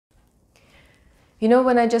You know,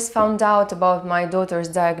 when I just found out about my daughter's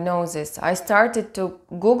diagnosis, I started to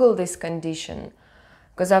Google this condition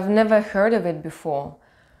because I've never heard of it before.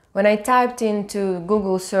 When I typed into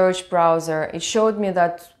Google search browser, it showed me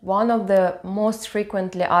that one of the most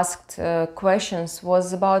frequently asked questions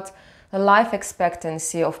was about the life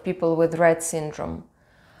expectancy of people with Rett syndrome.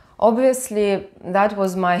 Obviously, that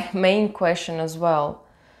was my main question as well.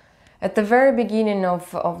 At the very beginning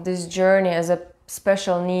of this journey as a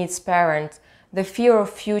special needs parent, the fear of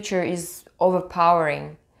future is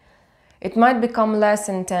overpowering. It might become less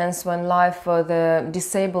intense when life for the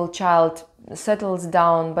disabled child settles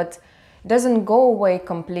down, but it doesn't go away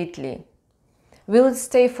completely. Will it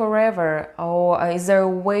stay forever, or is there a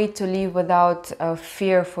way to live without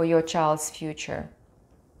fear for your child's future?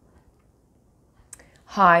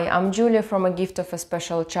 Hi, I'm Julia from A Gift of a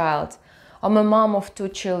Special Child. I'm a mom of 2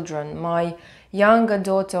 children. My younger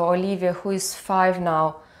daughter, Olivia, who is 5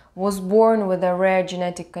 now, was born with a rare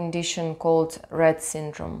genetic condition called Rett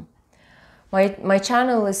syndrome. My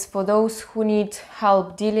channel is for those who need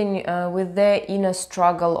help dealing with their inner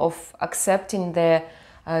struggle of accepting their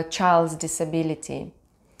child's disability.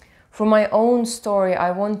 From my own story,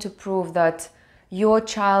 I want to prove that your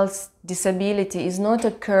child's disability is not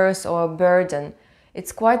a curse or a burden.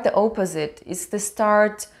 It's quite the opposite. It's the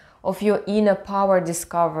start of your inner power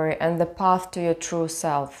discovery and the path to your true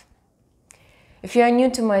self. If you are new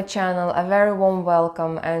to my channel, a very warm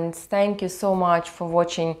welcome and thank you so much for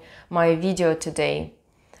watching my video today.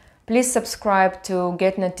 Please subscribe to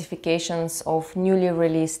get notifications of newly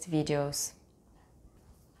released videos.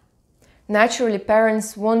 Naturally,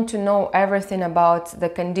 parents want to know everything about the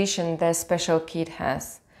condition their special kid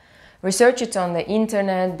has. Research it on the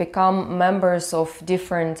internet, become members of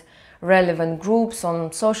different relevant groups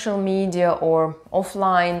on social media or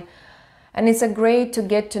offline. And it's great to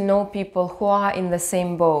get to know people who are in the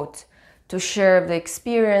same boat, to share the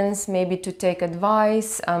experience, maybe to take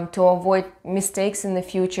advice, to avoid mistakes in the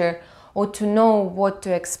future, or to know what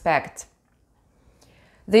to expect.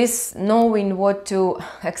 This knowing what to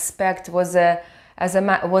expect was a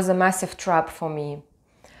massive trap for me.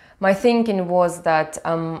 My thinking was that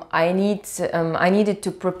I needed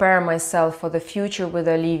to prepare myself for the future with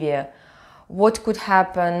Olivia. What could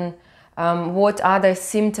happen? What other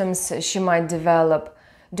symptoms she might develop?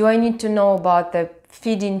 Do I need to know about the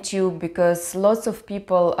feeding tube, because lots of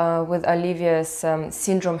people with Olivia's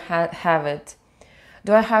syndrome have it?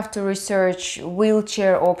 Do I have to research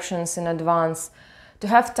wheelchair options in advance to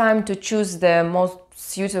have time to choose the most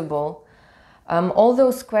suitable? All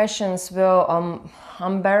those questions were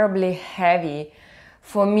unbearably heavy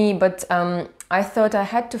for me, but I thought I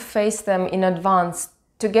had to face them in advance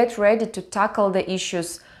to get ready to tackle the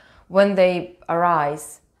issues when they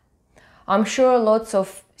arise. I'm sure lots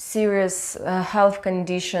of serious health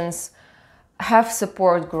conditions have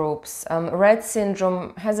support groups. Rett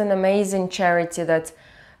syndrome has an amazing charity that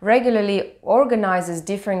regularly organizes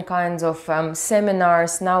different kinds of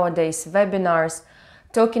seminars, nowadays webinars,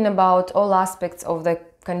 talking about all aspects of the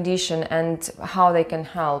condition and how they can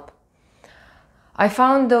help. I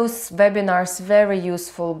found those webinars very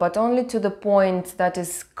useful, but only to the point that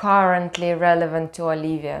is currently relevant to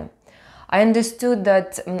Olivia. I understood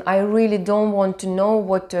that I really don't want to know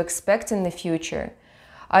what to expect in the future.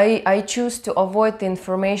 I choose to avoid the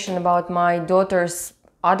information about my daughter's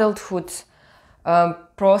adulthood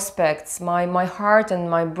prospects. My heart and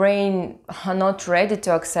my brain are not ready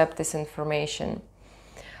to accept this information.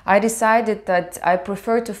 I decided that I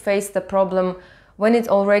prefer to face the problem when it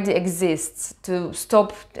already exists, to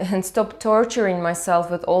stop torturing myself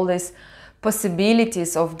with all these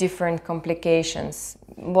possibilities of different complications.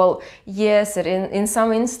 Well, yes, in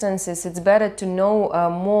some instances it's better to know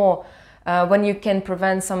more when you can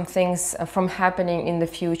prevent some things from happening in the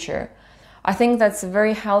future. I think that's a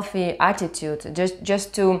very healthy attitude,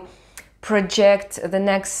 just to project the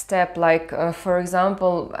next step, like for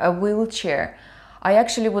example, a wheelchair. I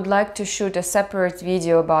actually would like to shoot a separate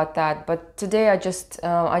video about that, but today I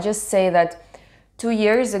just say that 2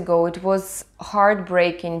 years ago it was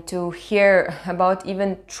heartbreaking to hear about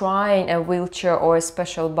even trying a wheelchair or a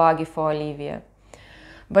special buggy for Olivia.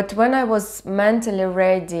 But when I was mentally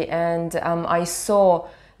ready and I saw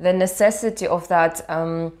the necessity of that,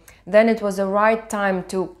 then it was the right time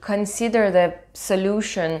to consider the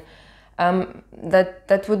solution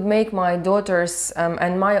that would make my daughter's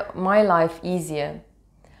and my life easier.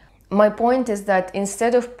 My point is that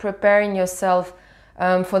instead of preparing yourself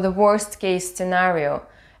for the worst case scenario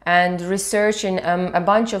and researching a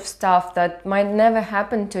bunch of stuff that might never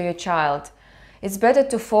happen to your child, it's better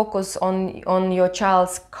to focus on your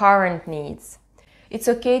child's current needs. It's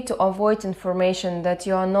okay to avoid information that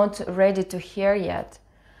you are not ready to hear yet.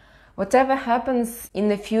 Whatever happens in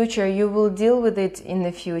the future, you will deal with it in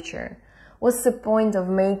the future. What's the point of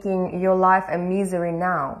making your life a misery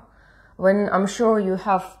now, when I'm sure you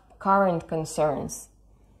have current concerns?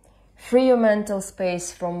 Free your mental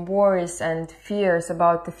space from worries and fears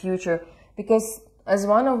about the future, because as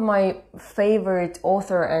one of my favorite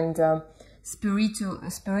author and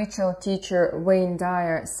spiritual teacher, Wayne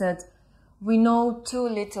Dyer, said, we know too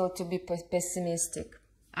little to be pessimistic.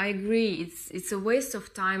 I agree, it's a waste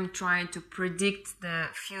of time trying to predict the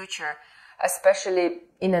future, especially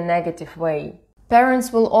in a negative way.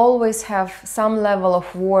 Parents will always have some level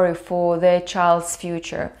of worry for their child's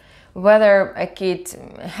future, whether a kid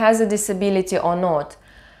has a disability or not.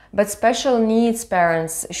 But special needs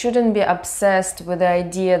parents shouldn't be obsessed with the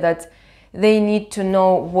idea that they need to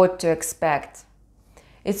know what to expect.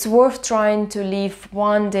 It's worth trying to live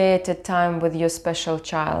one day at a time with your special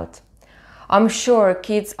child. I'm sure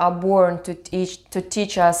kids are born to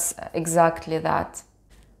teach us exactly that.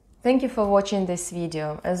 Thank you for watching this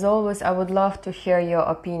video. As always, I would love to hear your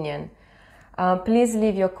opinion. Please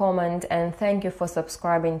leave your comment and thank you for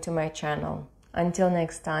subscribing to my channel. Until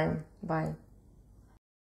next time, bye.